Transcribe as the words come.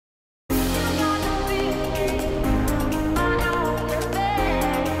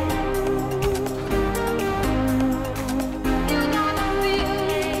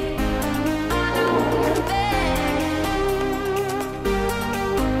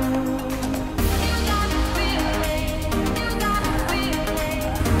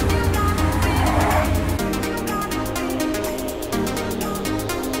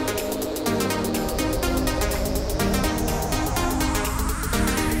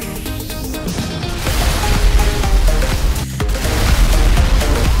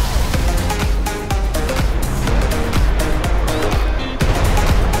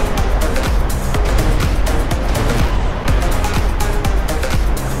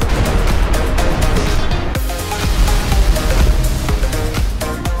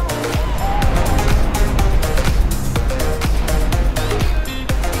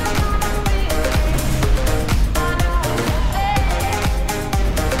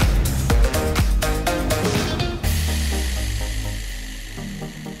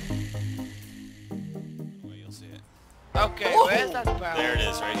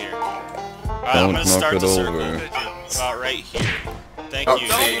right here. Alright, I'm gonna start the circle about right here. Thank you,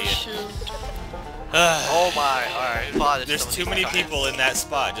 idiot. Oh my, alright. There's too many people in that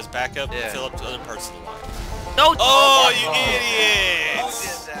spot. Just back up and fill up to other parts of the line. No! Oh, you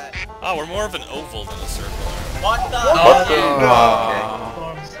idiots! Oh, we're more of an oval than a circle. What the?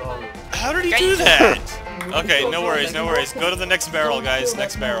 How did he do that? Okay, no worries, no worries. Go to the next barrel, guys.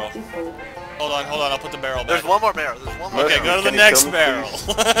 Next barrel. Hold on, I'll put the barrel back. There's one more barrel. Okay, go to the next barrel.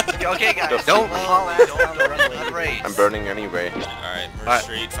 Okay, guys. Don't run race. I'm burning anyway. Alright, merge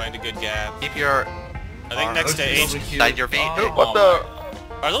straight, find a good gap. Keep your... I think next to H. Side your feet. What the?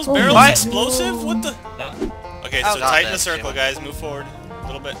 Are those barrels explosive? What the? Okay, so tighten the circle, guys. Move forward. A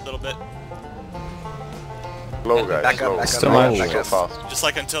little bit. Slow, guys. Back up. Fast. Just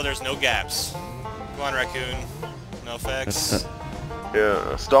like until there's no gaps. Come on, raccoon. No effects.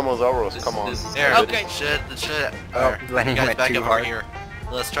 Yeah, Stomosaurus, come on. There, okay. Shit. You guys back up over here.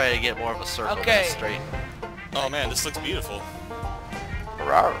 Let's try to get more of a circle. Okay. Straight. Oh man, this looks beautiful.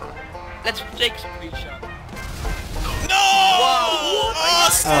 Rawr. Let's take a screenshot. No!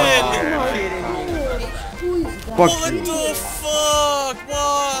 Austin! What the fuck?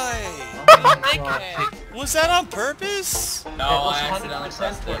 Why? Was that on purpose? No, I accidentally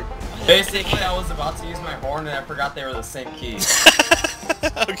pressed it. Basically, I was about to use my horn and I forgot they were the same key.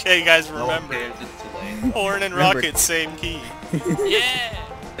 Okay, guys, remember. Horn and rocket, same key. Yeah!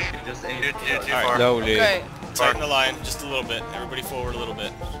 You're too far. Slowly. Okay. Tighten the line just a little bit. Everybody forward a little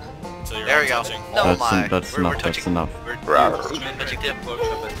bit. So you're there we go. touching. No, that's enough. That's enough. We're touching tip.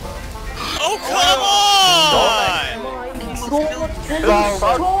 Oh, come on!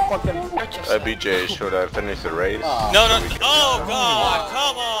 BJ, should I finish the race? No. Oh, God,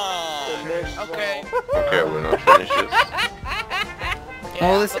 come on! Okay. Okay, we're not finished this.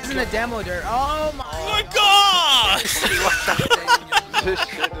 Oh, this isn't a demo, dirt. Oh my God!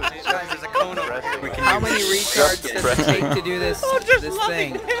 How many recharges does it take to do this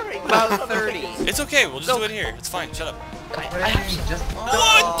thing? About 30. It's okay, we'll just do it here. It's fine, shut up. I actually just...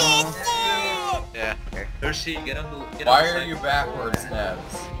 What the fuck? Yeah. Hershey, get on the... Why are you backwards,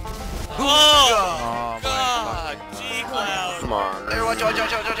 Nebs? Oh, God! G-Cloud! Come on. Hey, watch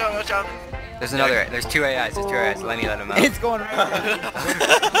out. There's another, there's two AIs, Lenny let him out. It's going right there.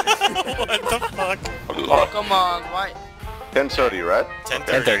 What the fuck? Oh, come on, why? 10:30, right?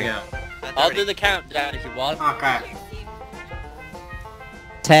 10:30. Yeah. I'll do the countdown if you want. Okay.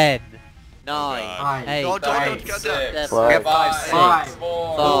 10, 9, 8, Don't 7, 6, 5, 5,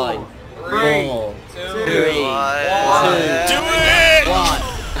 4, 3, 2, 1. Do it!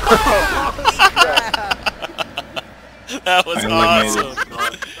 That was awesome.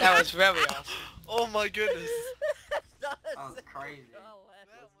 That was very awesome. Oh my goodness. That was crazy.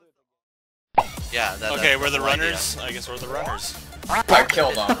 Yeah, okay, we're the runners. I guess we're the runners. I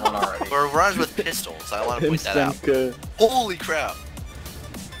killed on one already. We're runners with pistols. I want to point that out. Holy crap.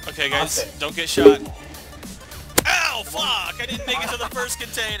 Okay, guys, don't get shot. Ow, fuck! I didn't make it to the first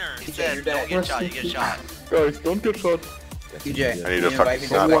container. He said, don't get shot, you get shot. Guys, don't get shot. DJ, I need a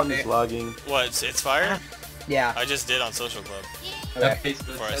fucking Everyone's lagging. What, it's fire? Yeah. I just did on Social Club. Okay.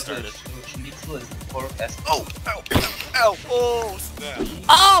 Before I started. Oh, ow, oh, snap.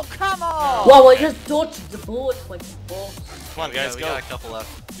 Oh, come on! Wow, I just dodged the bullet like a boss. Come on, guys, we go. got a couple left.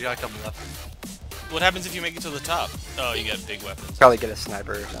 What happens if you make it to the top? Oh, you got big weapons. Probably get a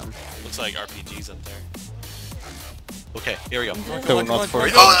sniper or something. Looks like RPGs up there. Okay, here we go. Okay, we're not for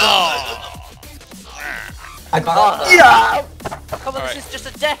it. I got Yeah! Come on, this is just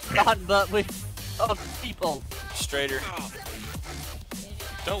a death run, but with people. Straighter.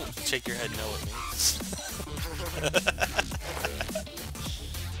 Don't shake your head no at me.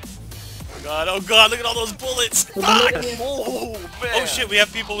 Oh god, look at all those bullets! Fuck! Oh, man. Oh shit, we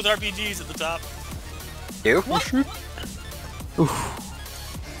have people with RPGs at the top. You? What?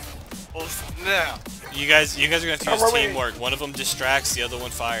 Oh, snap. You guys are gonna have to use teamwork. One of them distracts, the other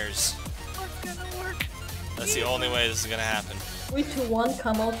one fires. What's gonna work? That's the only way this is gonna happen. 3, 2, 1,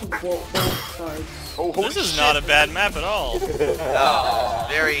 come out with both sides. Oh, This is not a bad map at all.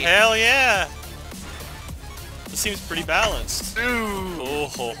 Very. Hell yeah! This seems pretty balanced. Ooh. Oh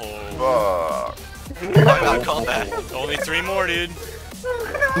ho ho. Why not call that? Only 3 more, dude.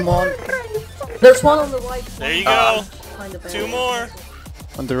 Come on. There's one on the right. There you go. Kind of 2 more.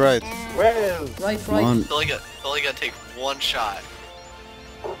 On the right. Right. Only gotta take 1 shot.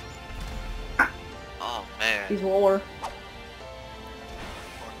 Oh man. He's lower.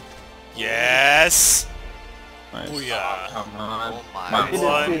 Yes. Nice. Booyah. Come on. Oh my. One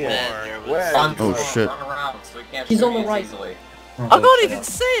more. Oh shit. He's on the right. I can't even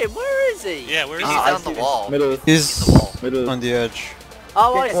see him. Where is he? Yeah, where is He's he? on the wall. He's The wall. on the edge.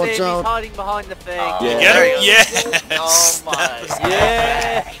 Oh, I see Watch him. He's out. hiding behind the thing. You Yeah. get There it? you go. Yes! Oh my.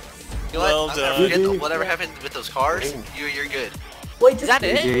 Yeah. You know Well what? done. I'm gonna forget whatever happened with those cars. You're good. Wait, Is that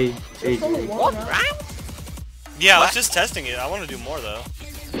it? there's only one round? Yeah, I was What? just testing it. I want to do more though.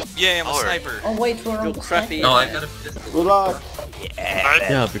 Yeah, I'm a Alright. sniper. Oh wait, we're on the crappy. No, I got a pistol. Good luck.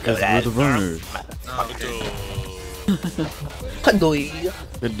 Yeah, because we're the runners. Oh, okay.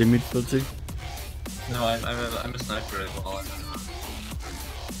 Get the mid filthy. No, I'm a sniper as well.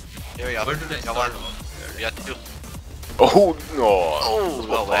 Here we go. Where did they Got start? one. We got two. Oh no. Oh,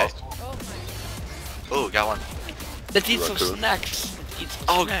 well way. Oh, got one. Let's eat some Raccoon. snacks. Let's eat some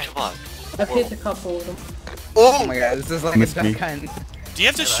Oh, snacks. come on. I've hit a couple of them. Oh my god, this is like a Missed me. Duck Hunt. Do you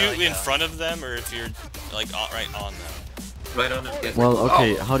have to Yeah, I shoot like in that. front of them, or if you're like right on them? Right on it. Well,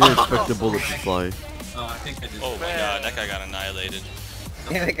 okay, how do you expect the bullet to fly? Oh, I think I did. Oh my god, that guy got annihilated.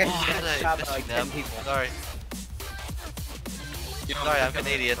 Yeah, that guy's Oh, how just did I shot miss by like 10 them? people. Sorry. You know, Sorry, I'm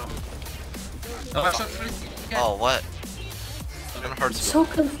Canadian. Oh, I shot three. Oh, what? I'm gonna hurt It's some.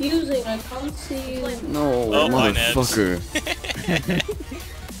 so confusing, I can't see you. No, Oh, my Neds. motherfucker.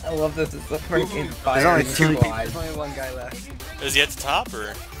 I love this. It's the freaking There's fire. only and two. people eyes. There's only one guy left. Is he at the top,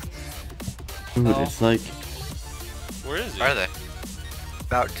 or Dude, it's like where is he? Where are they?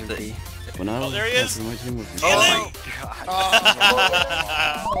 About to be. when I Oh, was there he is. talking, my team was Oh my god.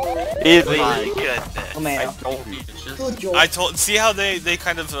 Oh, My goodness. Oh man. good job. I told. See how they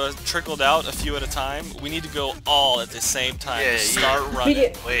kind of trickled out a few at a time. We need to go all at the same time. Yeah, Start yeah.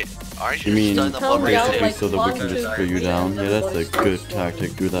 running. Wait, aren't You you mean just done Calm the down, blubber? basically like, so that we 1, can 2, just throw you 3, down? Yeah, that's a everybody good starts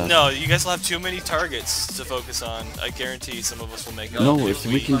tactic, do that. No, you guys will have too many targets to focus on. I guarantee some of us will make it. No, if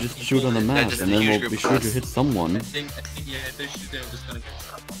we can just shoot on the map just and a then huge we'll be group sure of to us. hit someone. I think yeah, if they shoot, they're just gonna get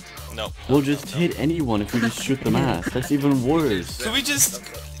shot. No. We'll just hit anyone if we just shoot them ass. That's even worse. So we just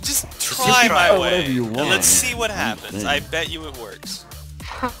try my try way, whatever you and want. let's see what happens. saying. I bet you it works.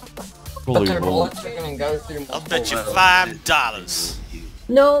 Probably won't. I'll bet you $5.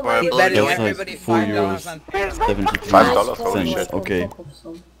 No, Or a my blue Betting joint. That's everybody like 4 $5 euros, on 73 $5, holy cents. shit. Okay.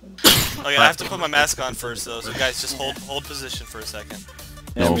 Okay, I have to put my mask on first though. So guys, just hold position for a second.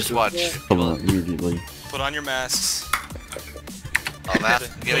 No, Just watch. come on, immediately. Put on your masks. Oh,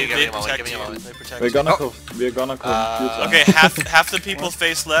 mask. Give me a They moment. protect Give me a you. moment. They protect We're you. gonna go. We're gonna go. Okay, half the people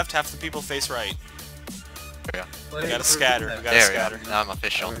face left, half the people face right. There We gotta scatter. We gotta we scatter. go. Now I'm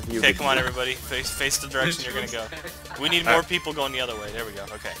official. Okay, come on everybody. Face the direction you're gonna go. We need more people going the other way. There we go.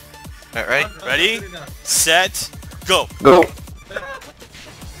 Okay. Alright, ready? Ready? Set. Go. Go.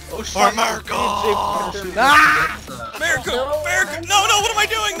 Oh shit! For America! America! America! No, no, what am I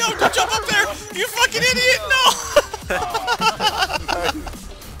doing? No, don't jump up there! You fucking idiot! No!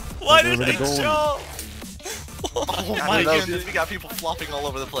 Why did I jump? Oh my goodness, we got people flopping all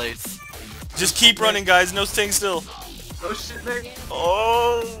over the place. Just keep running, guys. No staying still. Oh shit! There.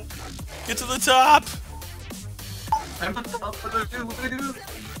 Oh! Get to the top! I'm on top. What do I do? What do I do?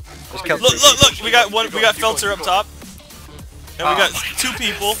 Look! We got one. We got Felter up top, and we got 2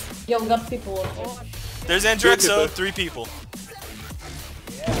 people. Yeah, we got people up there. There's Andrexo. 3 people.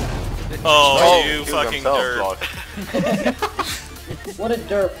 Oh, you fucking dirt! What a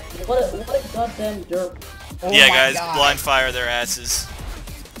derp. What a goddamn derp. Oh Yeah, my guys, God. blind fire their asses.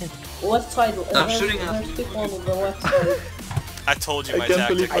 Left side, I'm shooting at there's people on the left side. I told you I my can't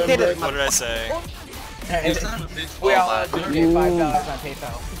tactic. believe I'm back. What did I say? You son of a bitch. We Oh all my do get $5 on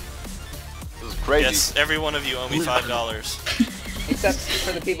PayPal. This is crazy. Yes, every one of you owe me $5. Except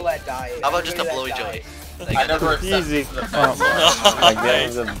for the people that die. How about just a Everybody blowy that joint? died. I never accept Easy.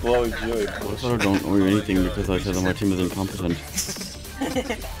 Okay. a blow joy. I thought I don't owe you anything because I said that my team is incompetent.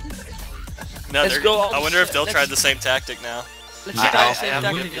 No, Let's they're, go. I wonder if they'll try the same tactic now. Let's I try the have same a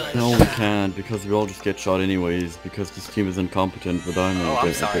good tactic. feeling. No, we can't because we all just get shot anyways because this team is incompetent. But I'm Oh,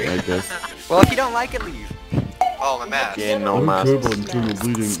 I'm sorry. I guess. Well, if you don't like it, leave. Oh, my mask. Yeah, I no don't mask. care about internal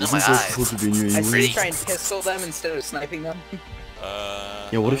bleeding. Still This my is eyes. supposed to be new I say anyways. try and pistol them instead of sniping them.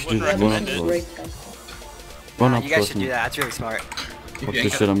 Yeah, what if I you wouldn't just run recommend up it. to Great us? tactic. Run up You to guys us should do and that. That's really smart. fuck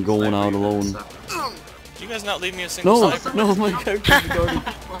this shit, I'm going out alone. Do you guys not leave me a single No, sniper? no, my character's guarded.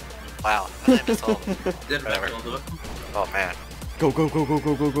 Wow. I missed all. Did Whatever. Oh, man. Go, go, go, go,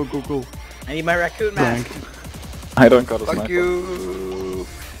 go, go, go, go, go. I need my raccoon mask. Blank. I don't got a Fuck sniper. you.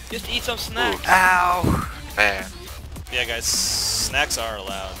 Just eat some snacks. Ow. Man. Yeah, guys, snacks are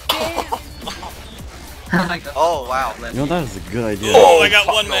allowed. Oh, wow. You know, that is a good idea. Oh, I got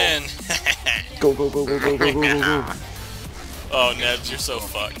one man. Go, go, go, go, go, go, go, go, go. Oh, Nebs, you're so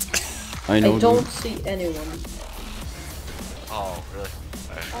fucked. I know, I don't dude. see anyone. Oh, really?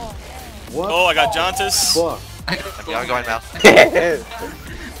 Oh, I got Jontis. Fuck. Okay, I'm going now.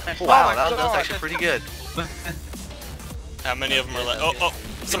 Wow, that was actually pretty good. How many of them are left? Oh, oh!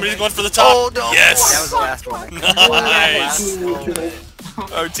 Somebody's going for the top! Oh, no. Yes! That was the last one. Nice!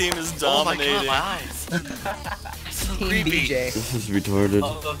 Our team is dominating. Oh my god, my eyes. So Team creepy. BJ. This is retarded.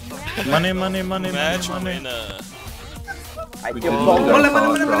 Money, money, money, Match money, money. winner. I We can can fall fall down.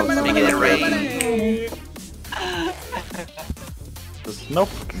 Make it rain. There's no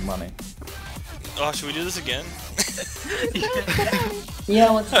fucking money. Oh, should we do this again? Yeah,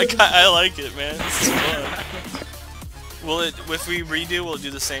 let's do it. I like it, man. This is fun. Will it, if we redo, will it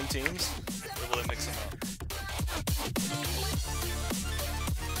do the same teams?